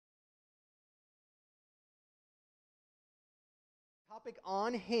Topic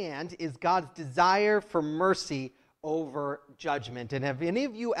on hand is God's desire for mercy over judgment. And have any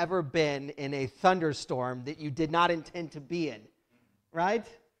of you ever been in a thunderstorm that you did not intend to be in, right?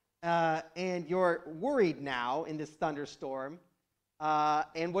 And you're worried now in this thunderstorm.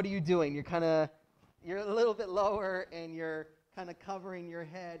 And what are you doing? You're a little bit lower and you're kind of covering your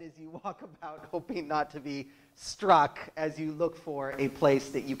head as you walk about, hoping not to be struck as you look for a place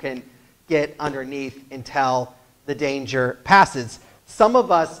that you can get underneath until the danger passes. Some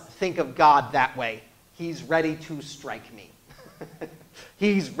of us think of God that way. He's ready to strike me.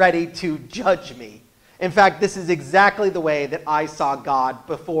 He's ready to judge me. In fact, this is exactly the way that I saw God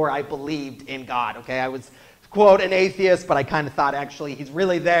before I believed in God. Okay, I was, quote, an atheist, but I kind of thought, actually, he's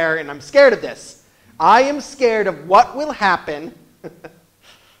really there, and I'm scared of this. I am scared of what will happen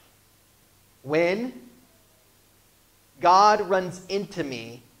when God runs into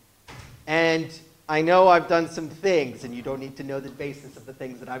me, and I know I've done some things, and you don't need to know the basis of the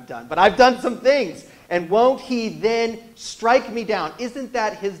things that I've done, but I've done some things, and won't he then strike me down? Isn't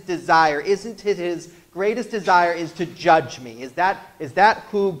that his desire? Isn't it his greatest desire is to judge me? Is that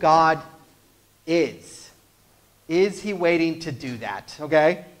who God is? Is he waiting to do that?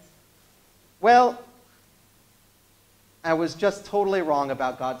 Okay? Well, I was just totally wrong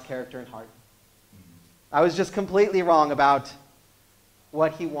about God's character and heart. I was just completely wrong about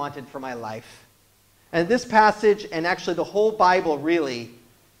what he wanted for my life. And this passage, and actually the whole Bible really,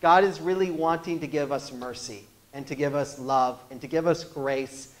 God is really wanting to give us mercy, and to give us love, and to give us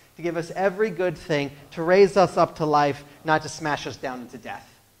grace, to give us every good thing, to raise us up to life, not to smash us down into death.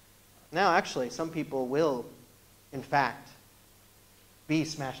 Now, actually, some people will, in fact, be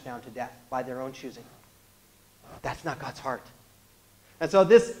smashed down to death by their own choosing. That's not God's heart. And so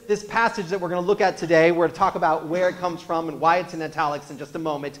this passage that we're going to look at today, we're going to talk about where it comes from and why it's in italics in just a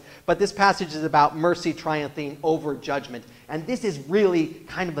moment. But this passage is about mercy triumphing over judgment. And this is really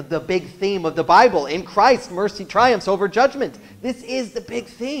kind of the big theme of the Bible. In Christ, mercy triumphs over judgment. This is the big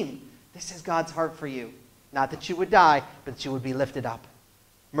theme. This is God's heart for you. Not that you would die, but that you would be lifted up.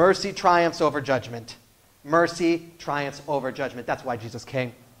 Mercy triumphs over judgment. Mercy triumphs over judgment. That's why Jesus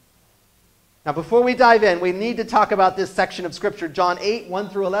came. Now, before we dive in, we need to talk about this section of Scripture, John 8, 1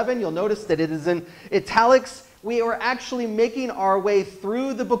 through 11. You'll notice that it is in italics. We are actually making our way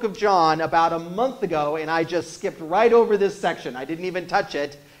through the book of John about a month ago, and I just skipped right over this section. I didn't even touch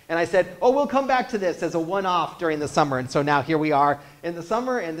it. And I said, oh, we'll come back to this as a one-off during the summer. And so now here we are in the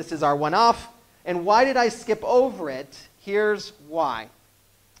summer, and this is our one-off. And why did I skip over it? Here's why.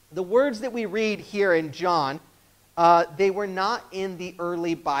 The words that we read here in John, they were not in the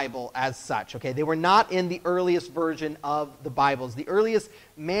early Bible as such, okay? They were not in the earliest version of the Bibles. The earliest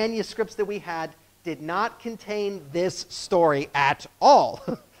manuscripts that we had did not contain this story at all.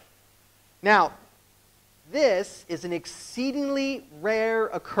 Now, this is an exceedingly rare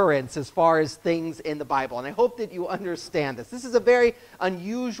occurrence as far as things in the Bible, and I hope that you understand this. This is a very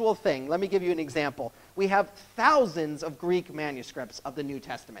unusual thing. Let me give you an example. We have thousands of Greek manuscripts of the New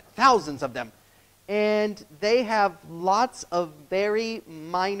Testament, thousands of them. And they have lots of very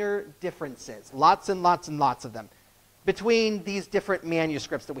minor differences, lots and lots and lots of them, between these different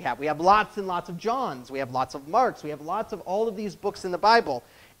manuscripts that we have. We have lots and lots of Johns, we have lots of Marks, we have lots of all of these books in the Bible,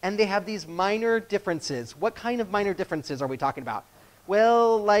 and they have these minor differences. What kind of minor differences are we talking about?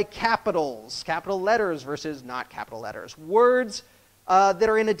 Well, like capitals, capital letters versus not capital letters. Words that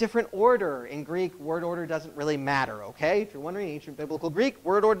are in a different order. In Greek, word order doesn't really matter, okay? If you're wondering, ancient biblical Greek,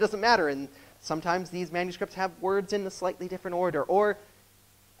 word order doesn't matter, and sometimes these manuscripts have words in a slightly different order. Or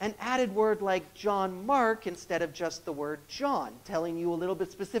an added word like John Mark instead of just the word John, telling you a little bit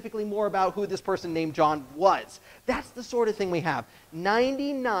specifically more about who this person named John was. That's the sort of thing we have.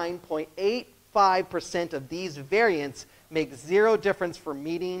 99.85% of these variants make zero difference for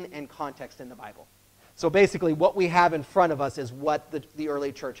meaning and context in the Bible. So basically what we have in front of us is what the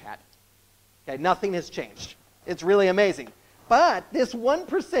early church had. Okay, nothing has changed. It's really amazing. But this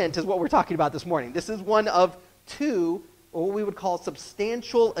 1% is what we're talking about this morning. This is one of two, or what we would call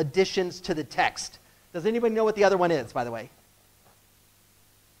substantial additions to the text. Does anybody know what the other one is, by the way?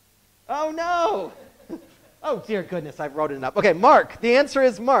 Oh, no. Oh, dear goodness, I wrote it up. Okay, Mark. The answer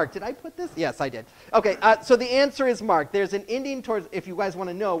is Mark. Did I put this? Yes, I did. Okay, so the answer is Mark. There's an ending towards, if you guys want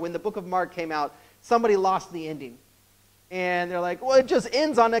to know, when the book of Mark came out, somebody lost the ending. And they're like, well, it just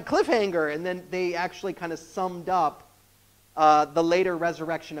ends on a cliffhanger. And then they actually kind of summed up the later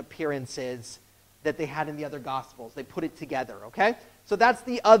resurrection appearances that they had in the other Gospels. They put it together, okay? So that's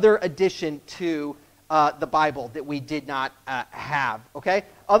the other addition to the Bible that we did not have, okay?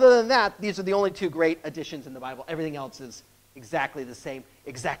 Other than that, these are the only two great additions in the Bible. Everything else is exactly the same,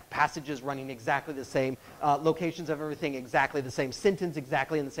 exact passages running exactly the same, locations of everything exactly the same, sentence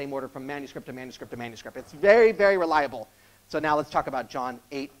exactly in the same order from manuscript to manuscript to manuscript. It's very, very reliable. So now let's talk about John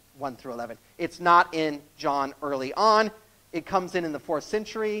 8, 1 through 11. It's not in John early on. It comes in the 4th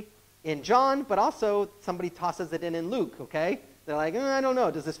century in John, but also somebody tosses it in Luke, okay? They're like, I don't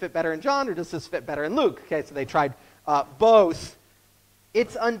know, does this fit better in John or does this fit better in Luke? Okay, so they tried both.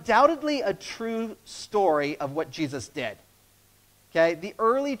 It's undoubtedly a true story of what Jesus did. Okay, the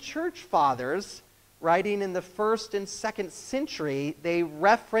early church fathers, writing in the 1st and 2nd century, they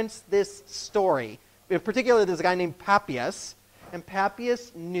reference this story. In particular, there's a guy named Papias, and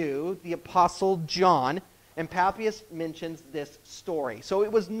Papias knew the Apostle John, and Papias mentions this story. So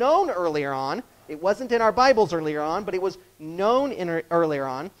it was known earlier on. It wasn't in our Bibles earlier on, but it was known earlier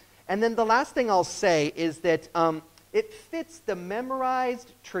on. And then the last thing I'll say is that it fits the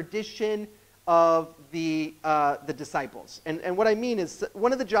memorized tradition of the disciples. And what I mean is,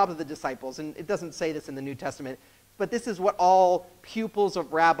 one of the jobs of the disciples, and it doesn't say this in the New Testament, but this is what all pupils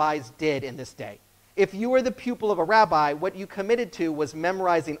of rabbis did in this day. If you were the pupil of a rabbi, what you committed to was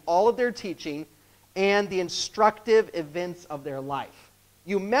memorizing all of their teaching and the instructive events of their life.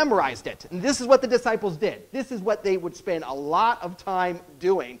 You memorized it. And this is what the disciples did. This is what they would spend a lot of time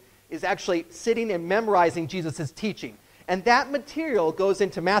doing, is actually sitting and memorizing Jesus' teaching. And that material goes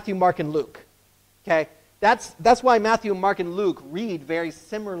into Matthew, Mark, and Luke. Okay? That's why Matthew, Mark, and Luke read very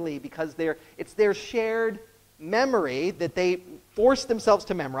similarly, because it's their shared memory that they force themselves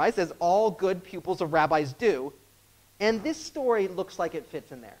to memorize, as all good pupils of rabbis do. And this story looks like it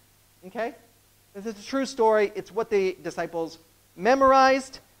fits in there. Okay? It's a true story. It's what the disciples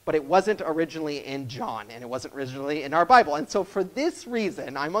memorized, but it wasn't originally in John, and it wasn't originally in our Bible. And so for this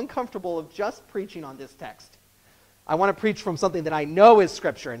reason, I'm uncomfortable of just preaching on this text. I want to preach from something that I know is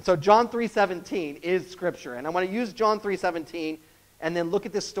Scripture. And so John 3:17 is Scripture. And I want to use John 3:17 and then look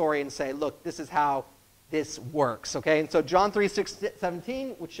at this story and say, look, this is how this works. Okay? And so John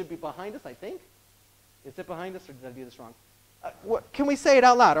 3:17, which should be behind us, I think. Is it behind us, or did I do this wrong? Can we say it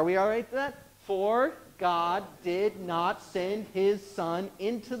out loud? Are we all right with that? For God did not send his Son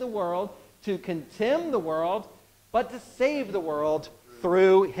into the world to condemn the world, but to save the world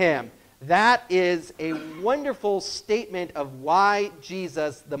through him. That is a wonderful statement of why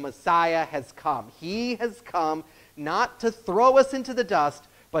Jesus, the Messiah, has come. He has come not to throw us into the dust,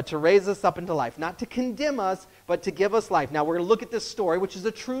 but to raise us up into life. Not to condemn us, but to give us life. Now we're going to look at this story, which is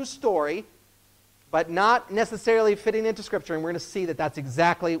a true story, but not necessarily fitting into Scripture, and we're going to see that that's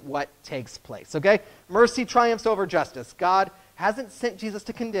exactly what takes place, okay? Mercy triumphs over justice. God hasn't sent Jesus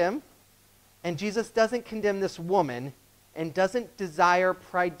to condemn, and Jesus doesn't condemn this woman, and doesn't desire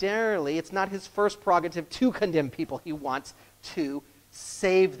primarily, it's not his first prerogative to condemn people. He wants to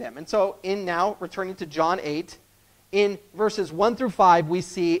save them. And so now, returning to John 8, in verses 1 through 5, we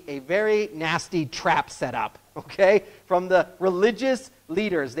see a very nasty trap set up, okay, from the religious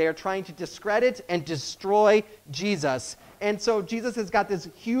leaders. They are trying to discredit and destroy Jesus. And so Jesus has got this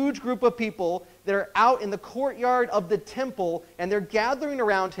huge group of people that are out in the courtyard of the temple, and they're gathering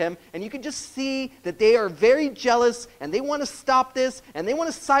around him, and you can just see that they are very jealous, and they want to stop this, and they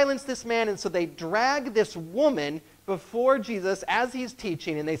want to silence this man, and so they drag this woman before Jesus as he's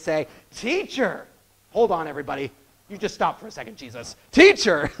teaching, and they say, "Teacher," hold on everybody, you just stop for a second, Jesus.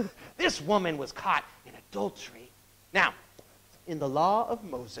 "Teacher, this woman was caught in adultery. Now, in the law of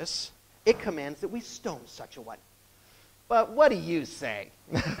Moses, it commands that we stone such a one. But what do you say?"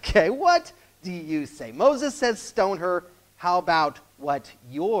 Okay, what do you say? Moses says stone her. How about what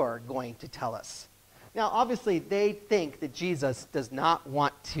you're going to tell us? Now, obviously, they think that Jesus does not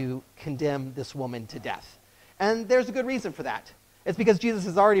want to condemn this woman to death. And there's a good reason for that. It's because Jesus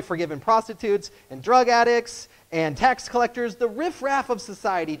has already forgiven prostitutes and drug addicts and tax collectors, the riffraff of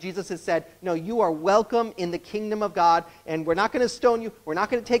society. Jesus has said, no, you are welcome in the kingdom of God, and we're not going to stone you, we're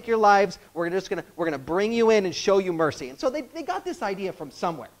not going to take your lives, we're going to bring you in and show you mercy. And so they got this idea from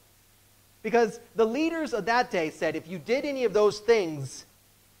somewhere. Because the leaders of that day said, if you did any of those things,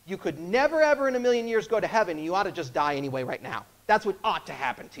 you could never, ever in a million years go to heaven, and you ought to just die anyway right now. That's what ought to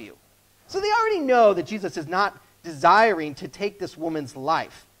happen to you. So they already know that Jesus is not desiring to take this woman's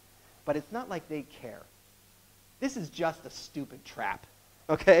life. But it's not like they care. This is just a stupid trap,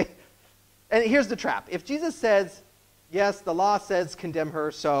 okay? And here's the trap. If Jesus says, yes, the law says condemn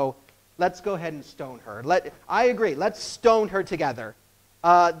her, so let's go ahead and stone her. I agree, let's stone her together.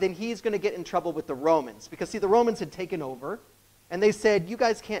 Then he's going to get in trouble with the Romans. Because, see, the Romans had taken over, and they said, you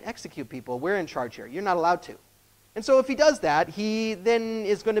guys can't execute people. We're in charge here. You're not allowed to. And so if he does that, he then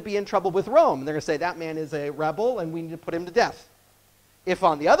is going to be in trouble with Rome. They're going to say, that man is a rebel, and we need to put him to death. If,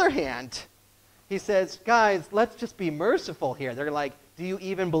 on the other hand, He says, guys, let's just be merciful here. They're like, do you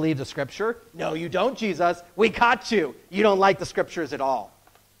even believe the scripture? No, you don't, Jesus. We caught you. You don't like the scriptures at all.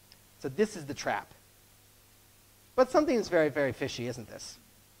 So this is the trap. But something is very, very fishy, isn't this?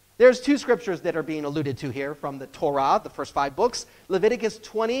 There's two scriptures that are being alluded to here from the Torah, the first 5 books, Leviticus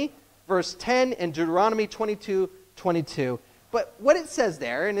 20, verse 10, and Deuteronomy 22, 22. But what it says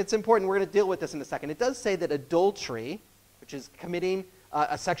there, and it's important, we're going to deal with this in a second, it does say that adultery, which is committing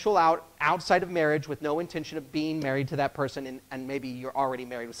a sexual outside of marriage with no intention of being married to that person, and maybe you're already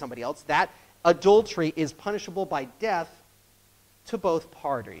married with somebody else, that adultery is punishable by death to both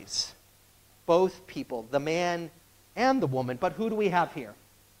parties, both people, the man and the woman. But who do we have here?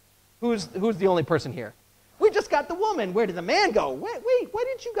 Who's the only person here? We just got the woman. Where did the man go? Wait, why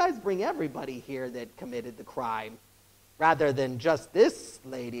didn't you guys bring everybody here that committed the crime rather than just this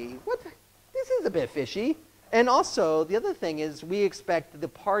lady? What? This is a bit fishy. And also, the other thing is we expect the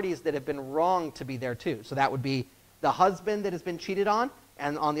parties that have been wronged to be there too. So that would be the husband that has been cheated on,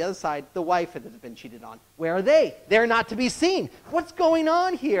 and on the other side, the wife that has been cheated on. Where are they? They're not to be seen. What's going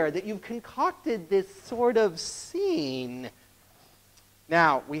on here that you've concocted this sort of scene?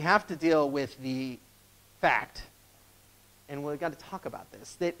 Now, we have to deal with the fact, and we've got to talk about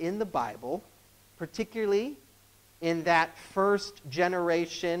this, that in the Bible, particularly in that first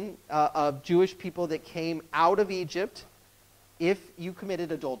generation of Jewish people that came out of Egypt, if you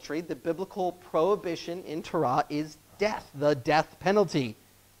committed adultery, the biblical prohibition in Torah is death, the death penalty.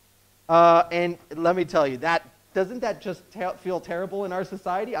 And let me tell you, doesn't that just feel terrible in our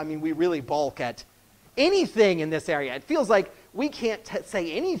society? I mean, we really balk at anything in this area. It feels like we can't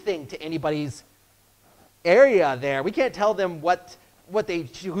say anything to anybody's area there. We can't tell them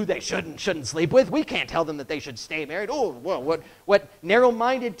who they should and shouldn't sleep with. We can't tell them that they should stay married. Oh, well, what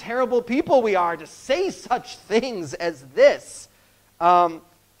narrow-minded, terrible people we are to say such things as this.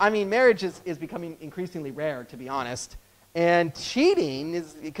 I mean, marriage is becoming increasingly rare, to be honest. And cheating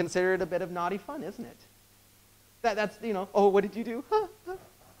is considered a bit of naughty fun, isn't it? That's, oh, what did you do?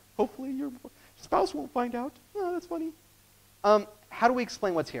 Hopefully your spouse won't find out. Oh, that's funny. How do we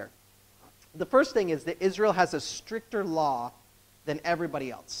explain what's here? The first thing is that Israel has a stricter law than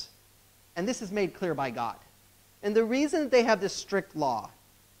everybody else. And this is made clear by God. And the reason that they have this strict law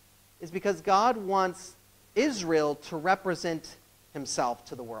is because God wants Israel to represent himself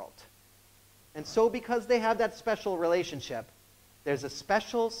to the world. And so because they have that special relationship, there's a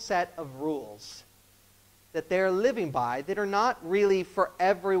special set of rules that they're living by that are not really for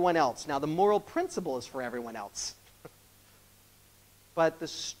everyone else. Now, the moral principle is for everyone else. But the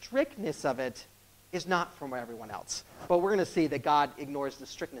strictness of it is not from everyone else. But we're going to see that God ignores the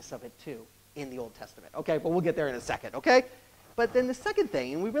strictness of it too in the Old Testament. Okay, but we'll get there in a second, okay? But then the second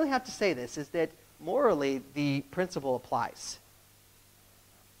thing, and we really have to say this, is that morally the principle applies.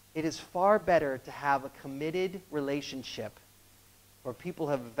 It is far better to have a committed relationship where people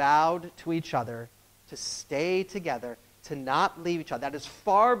have vowed to each other to stay together, to not leave each other. That is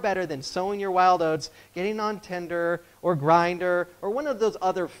far better than sowing your wild oats, getting on Tinder or Grindr or one of those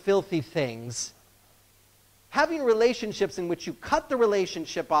other filthy things. Having relationships in which you cut the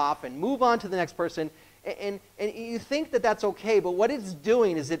relationship off and move on to the next person, and you think that that's okay, but what it's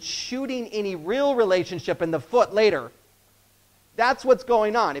doing is it's shooting any real relationship in the foot later. That's what's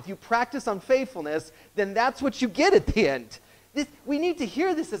going on. If you practice unfaithfulness, then that's what you get at the end. We need to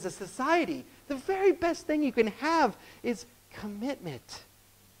hear this as a society. The very best thing you can have is commitment.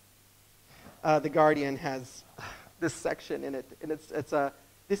 The Guardian has this section in it, and it's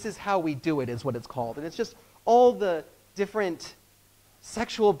this is how we do it is what it's called. And it's just all the different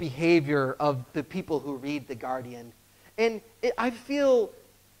sexual behavior of the people who read The Guardian. And I feel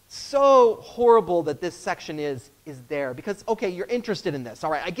so horrible that this section is there because, okay, you're interested in this. All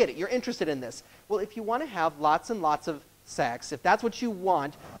right, I get it. You're interested in this. Well, if you want to have lots and lots of sex, if that's what you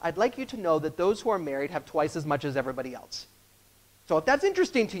want, I'd like you to know that those who are married have twice as much as everybody else. So if that's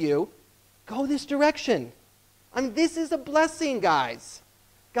interesting to you, go this direction. I mean, this is a blessing, guys.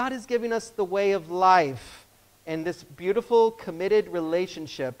 God is giving us the way of life. And this beautiful, committed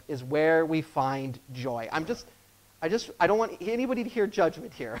relationship is where we find joy. I don't want anybody to hear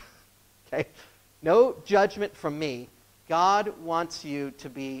judgment here. Okay? No judgment from me. God wants you to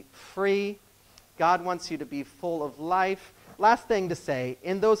be free. God wants you to be full of life. Last thing to say,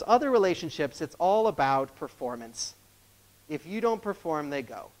 in those other relationships, it's all about performance. If you don't perform, they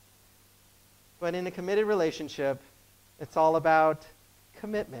go. But in a committed relationship, it's all about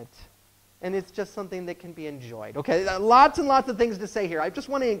commitment. And it's just something that can be enjoyed. Okay, lots and lots of things to say here. I just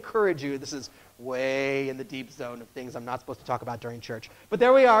want to encourage you. This is way in the deep zone of things I'm not supposed to talk about during church. But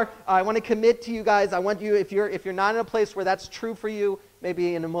there we are. I want to commit to you guys. I want you, if you're not in a place where that's true for you,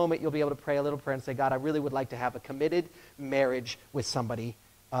 maybe in a moment you'll be able to pray a little prayer and say, God, I really would like to have a committed marriage with somebody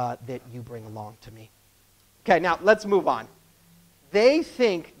that you bring along to me. Okay, now let's move on. They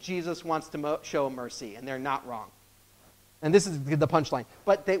think Jesus wants to show mercy, and they're not wrong. And this is the punchline.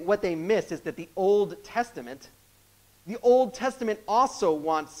 But what they miss is that the Old Testament also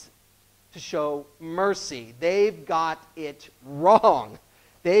wants to show mercy. They've got it wrong.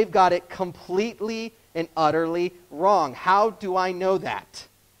 They've got it completely and utterly wrong. How do I know that?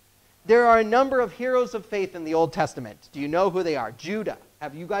 There are a number of heroes of faith in the Old Testament. Do you know who they are? Judah.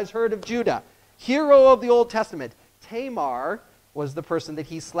 Have you guys heard of Judah? Hero of the Old Testament. Tamar was the person that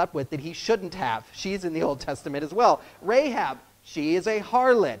he slept with that he shouldn't have. She's in the Old Testament as well. Rahab, she is a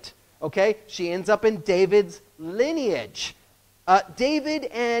harlot. Okay? She ends up in David's lineage. David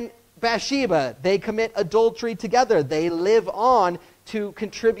and Bathsheba, they commit adultery together. They live on to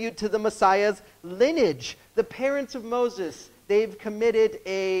contribute to the Messiah's lineage. The parents of Moses, they've committed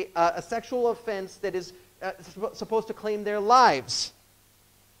a sexual offense that is supposed to claim their lives.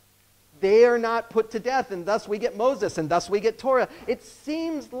 They are not put to death, and thus we get Moses, and thus we get Torah. It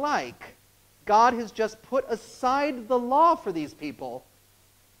seems like God has just put aside the law for these people.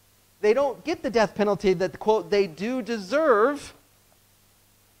 They don't get the death penalty that, quote, they do deserve.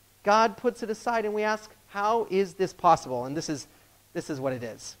 God puts it aside, and we ask, how is this possible? And this is what it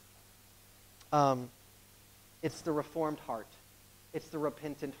is. It's the reformed heart. It's the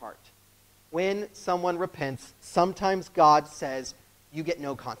repentant heart. When someone repents, sometimes God says, you get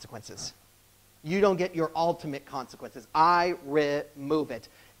no consequences. You don't get your ultimate consequences. I remove it.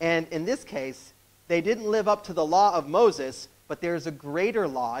 And in this case, they didn't live up to the law of Moses, but there's a greater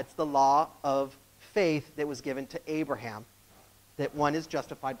law. It's the law of faith that was given to Abraham, that one is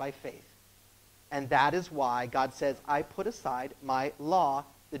justified by faith. And that is why God says, I put aside my law,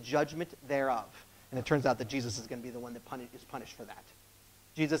 the judgment thereof. And it turns out that Jesus is going to be the one that is punished for that.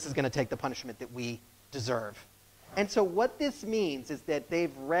 Jesus is going to take the punishment that we deserve. And so what this means is that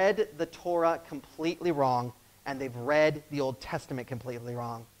they've read the Torah completely wrong, and they've read the Old Testament completely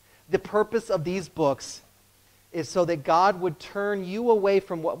wrong. The purpose of these books is so that God would turn you away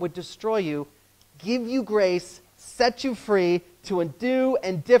from what would destroy you, give you grace, set you free to a new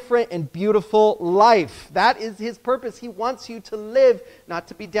and different and beautiful life. That is his purpose. He wants you to live, not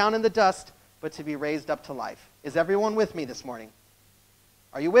to be down in the dust, but to be raised up to life. Is everyone with me this morning?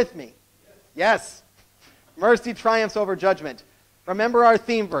 Are you with me? Yes. Mercy triumphs over judgment. Remember our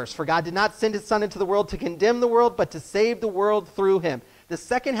theme verse. For God did not send his Son into the world to condemn the world, but to save the world through him. The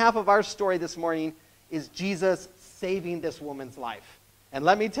second half of our story this morning is Jesus saving this woman's life. And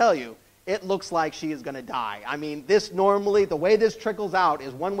let me tell you, it looks like she is going to die. I mean, this normally, the way this trickles out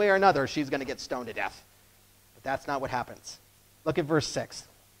is one way or another, she's going to get stoned to death. But that's not what happens. Look at verse 6.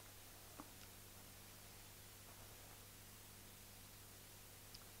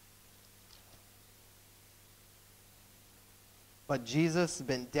 But Jesus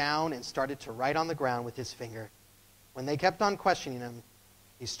bent down and started to write on the ground with his finger. When they kept on questioning him,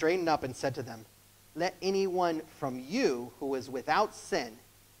 he straightened up and said to them, let anyone from you who is without sin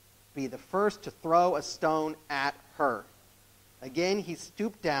be the first to throw a stone at her. Again, he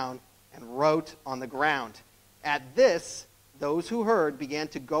stooped down and wrote on the ground. At this, those who heard began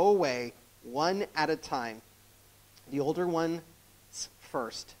to go away one at a time, the older ones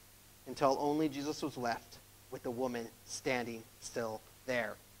first, until only Jesus was left with the woman standing still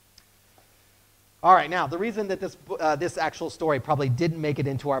there. All right, now, the reason that this actual story probably didn't make it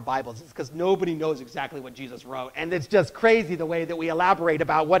into our Bibles is because nobody knows exactly what Jesus wrote, and it's just crazy the way that we elaborate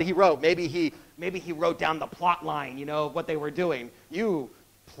about what he wrote. Maybe he wrote down the plot line, you know, of what they were doing. You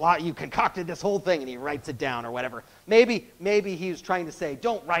concocted this whole thing, and he writes it down or whatever. Maybe he's trying to say,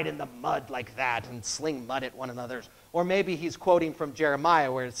 don't write in the mud like that and sling mud at one another. Or maybe he's quoting from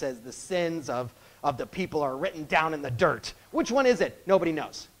Jeremiah where it says the sins of the people are written down in the dirt. Which one is it? Nobody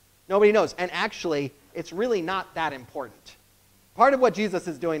knows. Nobody knows. And actually, it's really not that important. Part of what Jesus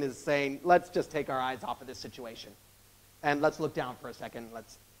is doing is saying, let's just take our eyes off of this situation. And let's look down for a second.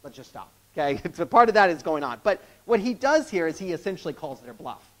 Let's just stop. Okay? So part of that is going on. But what he does here is he essentially calls their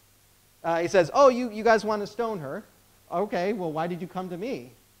bluff. He says, oh, you guys want to stone her. Okay, well, why did you come to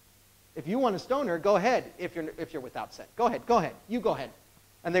me? If you want to stone her, go ahead if you're without sin. Go ahead. You go ahead.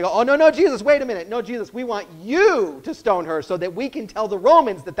 And they go, oh, no, Jesus, wait a minute. No, Jesus, we want you to stone her so that we can tell the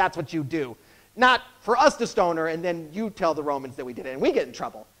Romans that that's what you do. Not for us to stone her and then you tell the Romans that we did it and we get in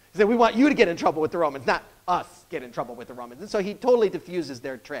trouble. He said, we want you to get in trouble with the Romans, not us get in trouble with the Romans. And so he totally diffuses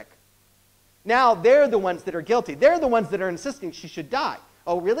their trick. Now they're the ones that are guilty. They're the ones that are insisting she should die.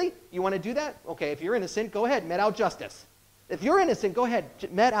 Oh, really? You want to do that? Okay, if you're innocent, go ahead, met out justice. If you're innocent, go ahead,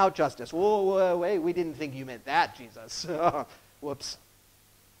 met out justice. Whoa, wait, we didn't think you meant that, Jesus. Whoops.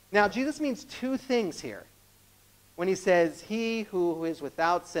 Now, Jesus means two things here when he says, he who is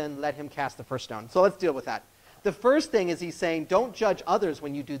without sin, let him cast the first stone. So let's deal with that. The first thing is he's saying, don't judge others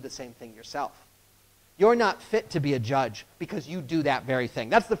when you do the same thing yourself. You're not fit to be a judge because you do that very thing.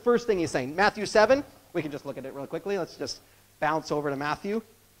 That's the first thing he's saying. Matthew 7, we can just look at it real quickly. Let's just bounce over to Matthew.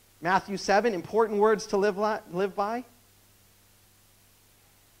 Matthew 7, important words to live by. It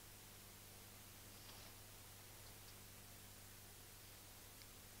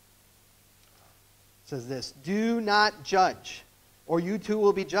says this, do not judge, or you too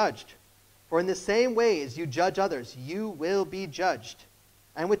will be judged. For in the same way as you judge others, you will be judged.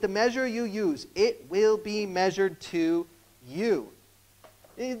 And with the measure you use, it will be measured to you.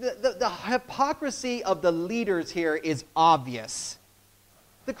 The hypocrisy of the leaders here is obvious.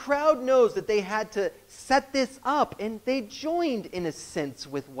 The crowd knows that they had to set this up, and they joined, in a sense,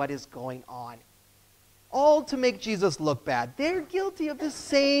 with what is going on. All to make Jesus look bad. They're guilty of the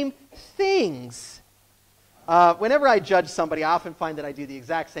same things. Whenever I judge somebody, I often find that I do the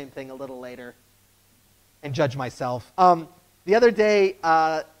exact same thing a little later and judge myself. The other day,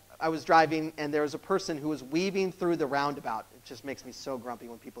 I was driving, and there was a person who was weaving through the roundabout. It just makes me so grumpy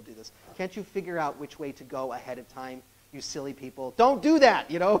when people do this. Can't you figure out which way to go ahead of time, you silly people? Don't do that,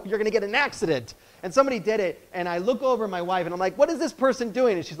 you're going to get an accident. And somebody did it, and I look over at my wife, and I'm like, what is this person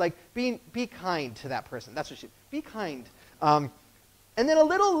doing? And she's like, be kind to that person. That's what be kind. And then a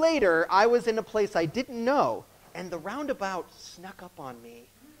little later, I was in a place I didn't know, and the roundabout snuck up on me.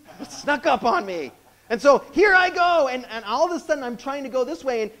 It snuck up on me. And so here I go, and all of a sudden I'm trying to go this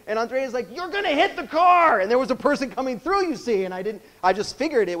way, and Andrea's like, you're going to hit the car! And there was a person coming through, you see, and I just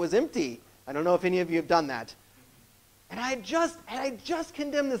figured it was empty. I don't know if any of you have done that. And I just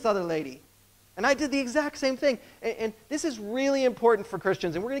condemned this other lady. And I did the exact same thing. And this is really important for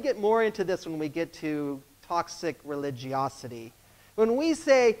Christians, and we're going to get more into this when we get to toxic religiosity. When we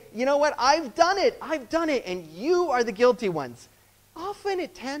say, you know what, I've done it, and you are the guilty ones. Often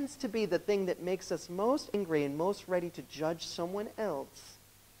it tends to be the thing that makes us most angry and most ready to judge someone else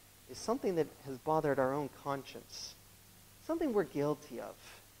is something that has bothered our own conscience, something we're guilty of.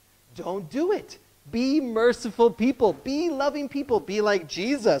 Don't do it. Be merciful people. Be loving people. Be like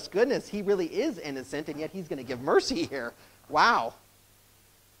Jesus. Goodness, he really is innocent, and yet he's going to give mercy here. Wow.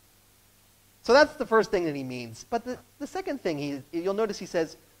 So that's the first thing that he means. But the second thing, you'll notice he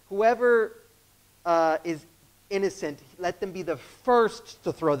says, whoever is innocent, let them be the first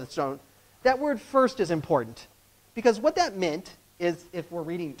to throw the stone. That word first is important, because what that meant is, if we're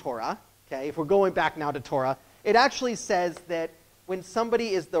reading Torah, okay, if we're going back now to Torah, it actually says that when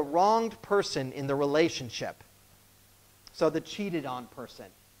somebody is the wronged person in the relationship, so the cheated on person,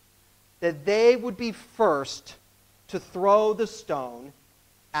 that they would be first to throw the stone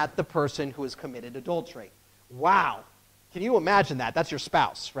at the person who has committed adultery. Wow. Can you imagine that? That's your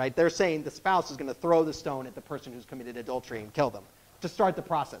spouse, right? They're saying the spouse is going to throw the stone at the person who's committed adultery and kill them to start the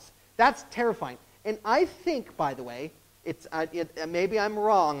process. That's terrifying. And I think, by the way, maybe I'm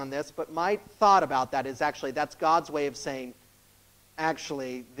wrong on this, but my thought about that is actually that's God's way of saying,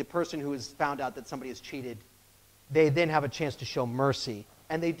 actually, the person who has found out that somebody has cheated, they then have a chance to show mercy.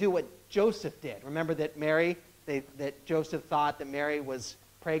 And they do what Joseph did. Remember that that Joseph thought that Mary was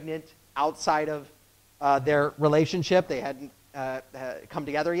pregnant outside of their relationship. They hadn't come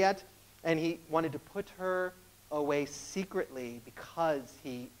together yet. And he wanted to put her away secretly because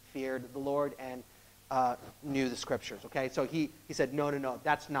he feared the Lord and knew the scriptures. Okay, so he said, no,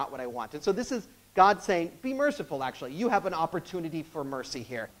 that's not what I want. And so this is God saying, be merciful, actually. You have an opportunity for mercy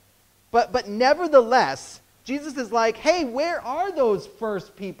here. But nevertheless, Jesus is like, hey, where are those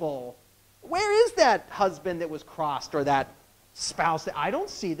first people? Where is that husband that was crossed, or that spouse? I don't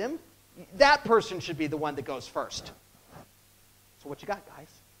see them. That person should be the one that goes first. So what you got, guys?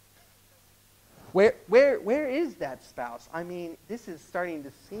 Where is that spouse? I mean, this is starting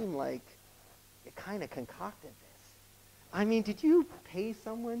to seem like it kind of concocted this. I mean, did you pay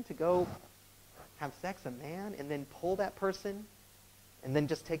someone to go have sex, a man, and then pull that person, and then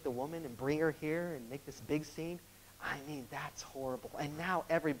just take the woman and bring her here and make this big scene? I mean, that's horrible. And now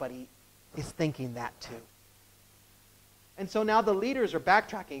everybody is thinking that too. And so now the leaders are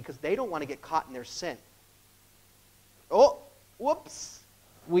backtracking because they don't want to get caught in their sin. Oh, whoops.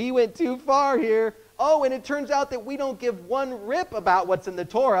 We went too far here. Oh, and it turns out that we don't give one rip about what's in the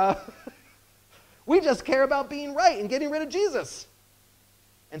Torah. We just care about being right and getting rid of Jesus.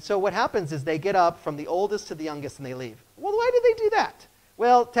 And so what happens is they get up from the oldest to the youngest and they leave. Well, why did they do that?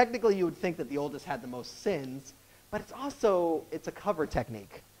 Well, technically you would think that the oldest had the most sins, but it's a cover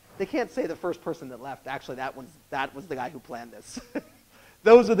technique. They can't say the first person that left, actually that was the guy who planned this.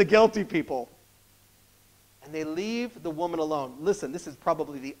 Those are the guilty people. And they leave the woman alone. Listen, this is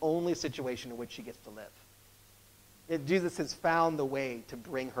probably the only situation in which she gets to live. Jesus has found the way to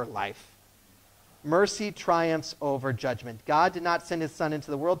bring her life. Mercy triumphs over judgment. God did not send his Son into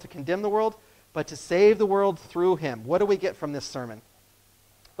the world to condemn the world, but to save the world through him. What do we get from this sermon?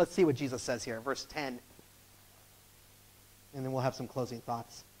 Let's see what Jesus says here, verse 10. And then we'll have some closing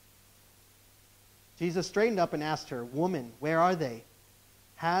thoughts. Jesus straightened up and asked her, "Woman, where are they?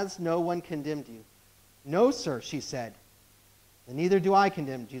 Has no one condemned you?" "No, sir," she said. "And neither do I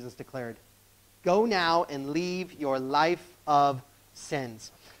condemn," Jesus declared. "Go now and leave your life of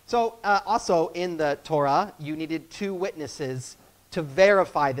sins." So also in the Torah, you needed 2 witnesses to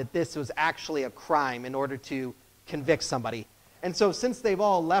verify that this was actually a crime in order to convict somebody. And so since they've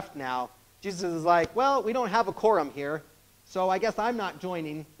all left now, Jesus is like, well, we don't have a quorum here, so I guess I'm not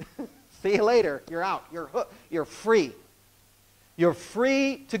joining. See you later. You're out. You're free. You're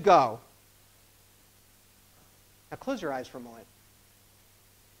free to go. Now close your eyes for a moment.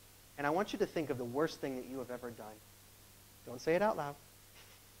 And I want you to think of the worst thing that you have ever done. Don't say it out loud.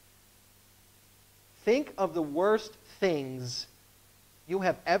 Think of the worst things you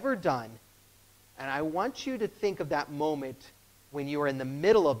have ever done, and I want you to think of that moment when you are in the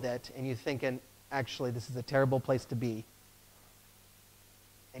middle of it and you're thinking, actually, this is a terrible place to be.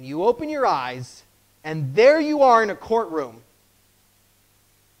 And you open your eyes, and there you are in a courtroom,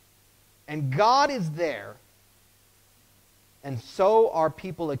 and God is there, and so are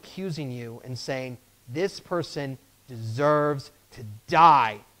people accusing you and saying, this person deserves to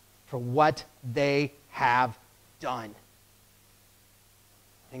die for what they have done.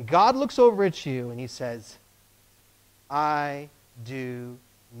 And God looks over at you and he says, I do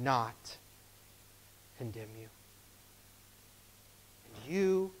not condemn you. And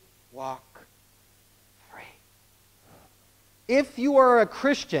you walk free. If you are a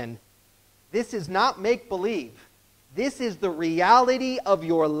Christian, this is not make-believe. This is the reality of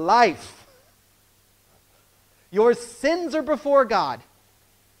your life. Your sins are before God.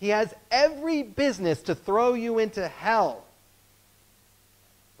 He has every business to throw you into hell.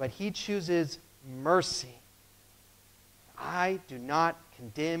 But he chooses mercy. I do not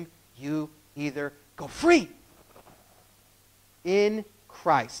condemn you either. Go free in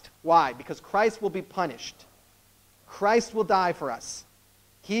Christ. Why? Because Christ will be punished. Christ will die for us.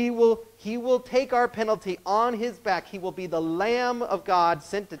 He will take our penalty on his back. He will be the Lamb of God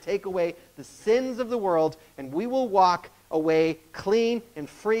sent to take away the sins of the world, and we will walk away clean and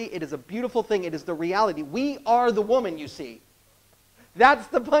free. It is a beautiful thing. It is the reality. We are the woman, you see. That's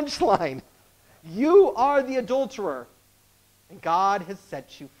the punchline. You are the adulterer, and God has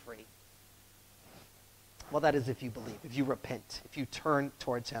set you free. Well, that is if you believe, if you repent, if you turn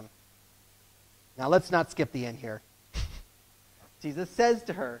towards him. Now, let's not skip the end here. Jesus says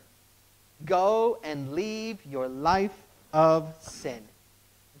to her, go and leave your life of sin.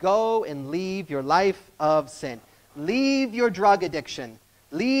 Go and leave your life of sin. Leave your drug addiction.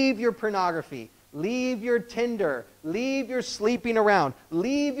 Leave your pornography. Leave your Tinder. Leave your sleeping around.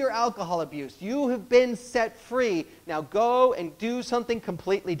 Leave your alcohol abuse. You have been set free. Now go and do something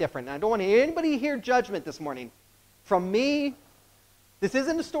completely different. And I don't want anybody to hear judgment this morning. From me, this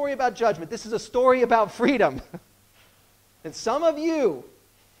isn't a story about judgment. This is a story about freedom. And some of you,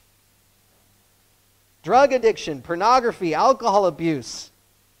 drug addiction, pornography, alcohol abuse,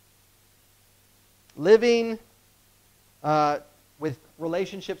 living with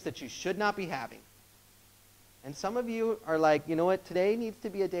relationships that you should not be having. And some of you are like, you know what, today needs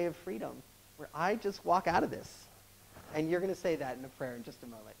to be a day of freedom where I just walk out of this. And you're going to say that in a prayer in just a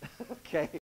moment. Okay?